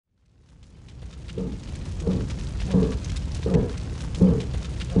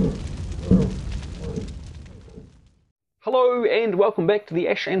Hello and welcome back to the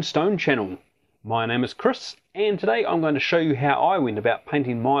Ash and Stone channel. My name is Chris and today I'm going to show you how I went about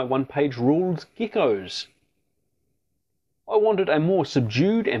painting my one-page rules geckos. I wanted a more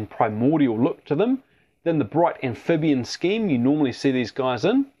subdued and primordial look to them than the bright amphibian scheme you normally see these guys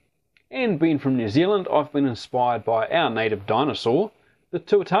in, and being from New Zealand I've been inspired by our native dinosaur, the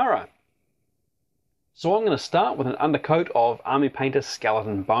tuatara. So I'm going to start with an undercoat of Army Painter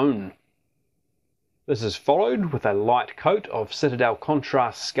Skeleton Bone. This is followed with a light coat of Citadel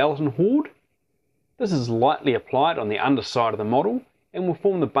Contrast Skeleton Horde. This is lightly applied on the underside of the model and will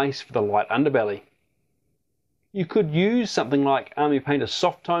form the base for the light underbelly. You could use something like Army Painter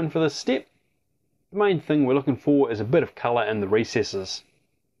Soft Tone for this step. The main thing we're looking for is a bit of colour in the recesses.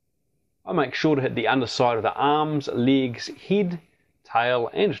 I make sure to hit the underside of the arms, legs, head, tail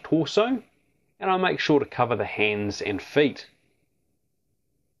and torso, and I make sure to cover the hands and feet.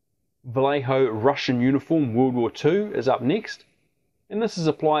 Vallejo Russian Uniform World War II is up next, and this is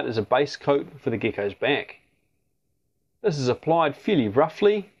applied as a base coat for the gecko's back. This is applied fairly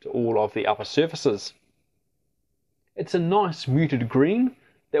roughly to all of the upper surfaces. It's a nice muted green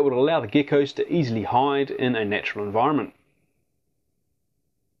that would allow the geckos to easily hide in a natural environment.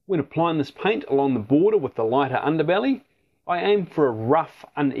 When applying this paint along the border with the lighter underbelly, I aim for a rough,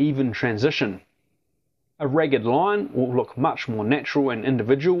 uneven transition. A ragged line will look much more natural and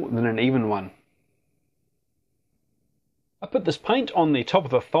individual than an even one. I put this paint on the top of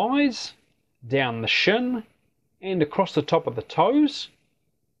the thighs, down the shin, and across the top of the toes,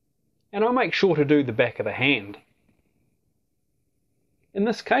 and I make sure to do the back of the hand. In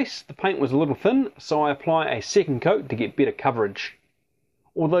this case, the paint was a little thin, so I apply a second coat to get better coverage.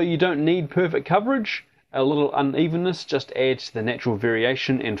 Although you don't need perfect coverage, a little unevenness just adds to the natural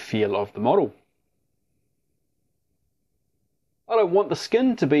variation and feel of the model. I don't want the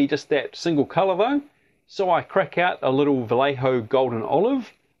skin to be just that single colour though, so I crack out a little Vallejo Golden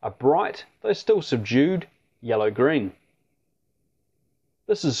Olive, a bright, though still subdued, yellow-green.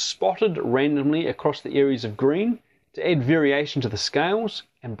 This is spotted randomly across the areas of green to add variation to the scales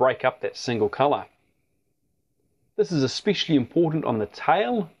and break up that single colour. This is especially important on the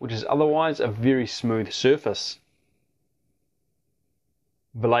tail, which is otherwise a very smooth surface.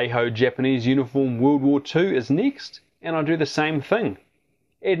 Vallejo Japanese Uniform World War II is next, and I do the same thing,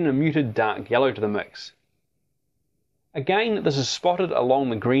 adding a muted dark yellow to the mix. Again, this is spotted along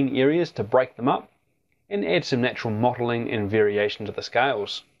the green areas to break them up and add some natural mottling and variation to the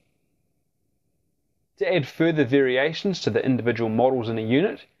scales. To add further variations to the individual models in a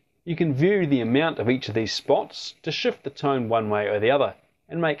unit, you can vary the amount of each of these spots to shift the tone one way or the other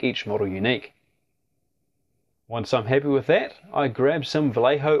and make each model unique. Once I'm happy with that, I grab some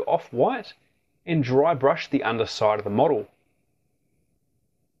Vallejo Off-White and dry brush the underside of the model.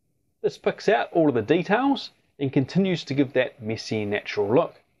 This picks out all of the details and continues to give that messy natural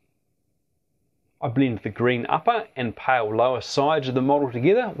look. I blend the green upper and pale lower sides of the model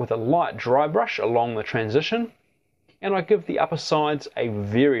together with a light dry brush along the transition, and I give the upper sides a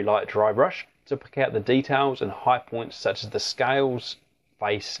very light dry brush to pick out the details and high points such as the scales,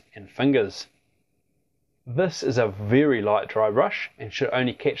 face and fingers. This is a very light dry brush and should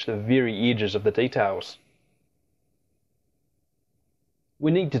only catch the very edges of the details.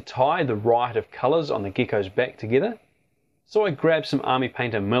 We need to tie the riot of colours on the gecko's back together, so I grab some Army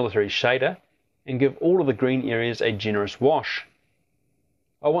Painter Military Shader and give all of the green areas a generous wash.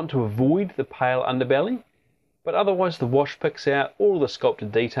 I want to avoid the pale underbelly, but otherwise the wash picks out all the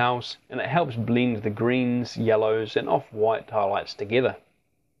sculpted details and it helps blend the greens, yellows and off-white highlights together.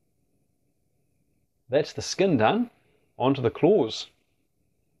 That's the skin done, onto the claws.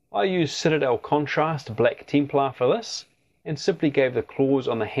 I used Citadel Contrast Black Templar for this, and simply gave the claws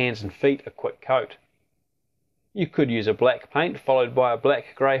on the hands and feet a quick coat. You could use a black paint followed by a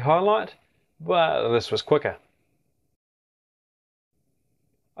black-grey highlight, but this was quicker.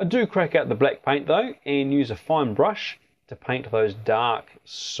 I do crack out the black paint though, and use a fine brush to paint those dark,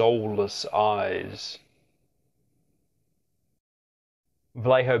 soulless eyes.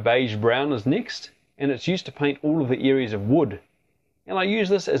 Vallejo Beige Brown is next, and it's used to paint all of the areas of wood, and I use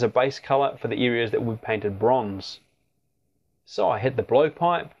this as a base colour for the areas that we painted bronze. So I hit the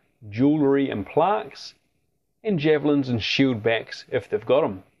blowpipe, jewellery and plaques, and javelins and shield backs if they've got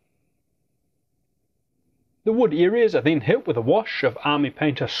them. The wood areas are then hit with a wash of Army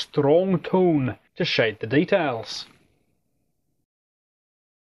Painter Strong Tone to shade the details.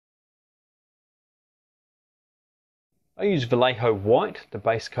 I use Vallejo White to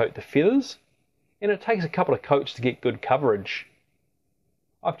base coat the feathers, and it takes a couple of coats to get good coverage.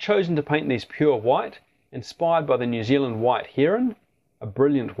 I've chosen to paint these pure white, inspired by the New Zealand white heron, a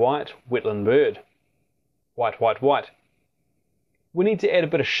brilliant white wetland bird. White, white, white. We need to add a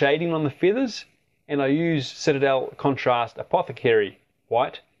bit of shading on the feathers, and I use Citadel Contrast Apothecary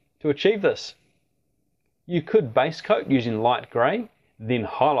white to achieve this. You could base coat using light grey, then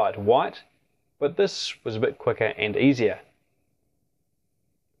highlight white, but this was a bit quicker and easier.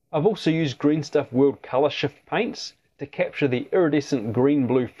 I've also used Green Stuff World Colour Shift paints to capture the iridescent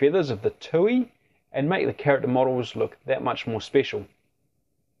green-blue feathers of the tui and make the character models look that much more special.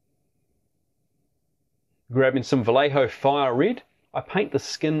 Grabbing some Vallejo Fire Red, I paint the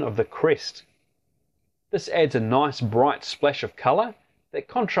skin of the crest. This adds a nice bright splash of colour that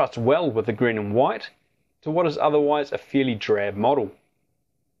contrasts well with the green and white to what is otherwise a fairly drab model.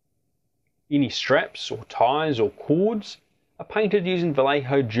 Any straps or ties or cords are painted using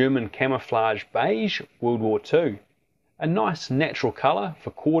Vallejo German Camouflage Beige World War II, a nice natural colour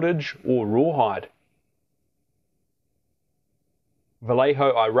for cordage or rawhide.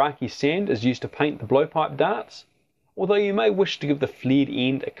 Vallejo Iraqi sand is used to paint the blowpipe darts, although you may wish to give the flared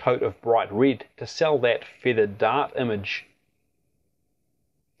end a coat of bright red to sell that feathered dart image.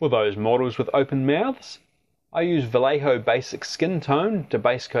 For those models with open mouths, I use Vallejo Basic Skin Tone to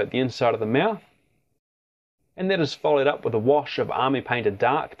base coat the inside of the mouth, and that is followed up with a wash of Army Painter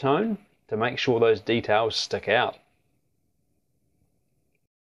Dark Tone to make sure those details stick out.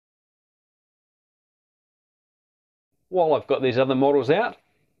 While I've got these other models out,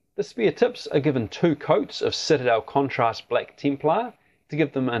 the spare tips are given 2 coats of Citadel Contrast Black Templar to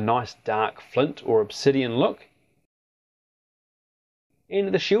give them a nice dark flint or obsidian look,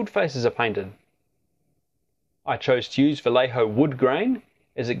 and the shield faces are painted. I chose to use Vallejo Wood Grain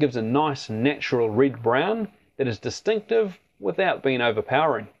as it gives a nice natural red-brown that is distinctive without being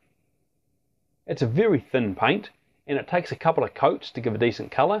overpowering. It's a very thin paint and it takes a couple of coats to give a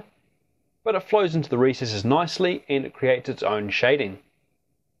decent colour, but it flows into the recesses nicely and it creates its own shading.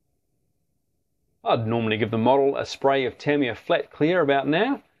 I'd normally give the model a spray of Tamiya Flat Clear about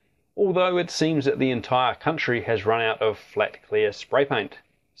now, although it seems that the entire country has run out of flat clear spray paint,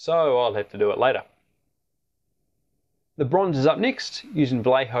 so I'll have to do it later. The bronze is up next, using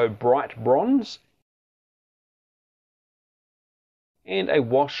Vallejo Bright Bronze and a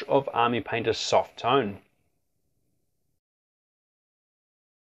wash of Army Painter Soft Tone.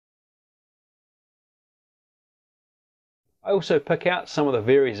 I also pick out some of the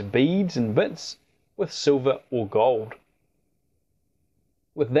various beads and bits with silver or gold.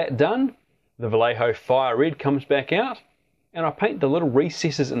 With that done, the Vallejo Fire Red comes back out, and I paint the little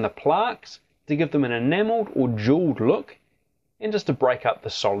recesses in the plaques to give them an enamelled or jewelled look and just to break up the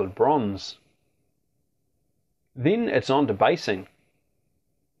solid bronze. Then it's on to basing.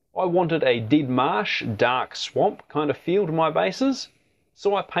 I wanted a dead marsh, dark swamp kind of feel to my bases,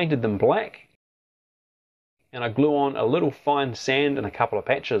 so I painted them black and I glue on a little fine sand in a couple of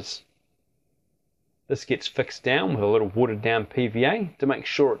patches. This gets fixed down with a little watered down PVA to make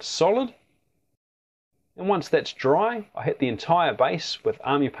sure it's solid, and once that's dry I hit the entire base with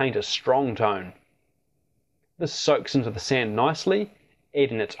Army Painter Strong Tone. This soaks into the sand nicely,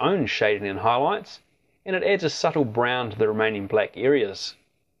 adding its own shading and highlights, and it adds a subtle brown to the remaining black areas.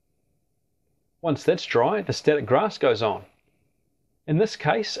 Once that's dry, the static grass goes on. In this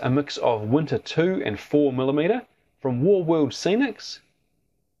case, a mix of Winter 2 and 4mm from War World Scenics,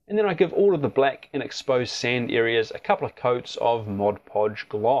 and then I give all of the black and exposed sand areas a couple of coats of Mod Podge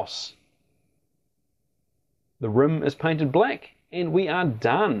Gloss. The rim is painted black, and we are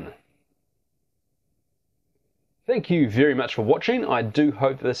done. Thank you very much for watching. I do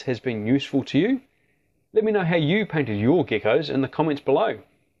hope this has been useful to you. Let me know how you painted your geckos in the comments below.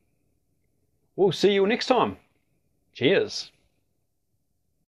 We'll see you next time. Cheers.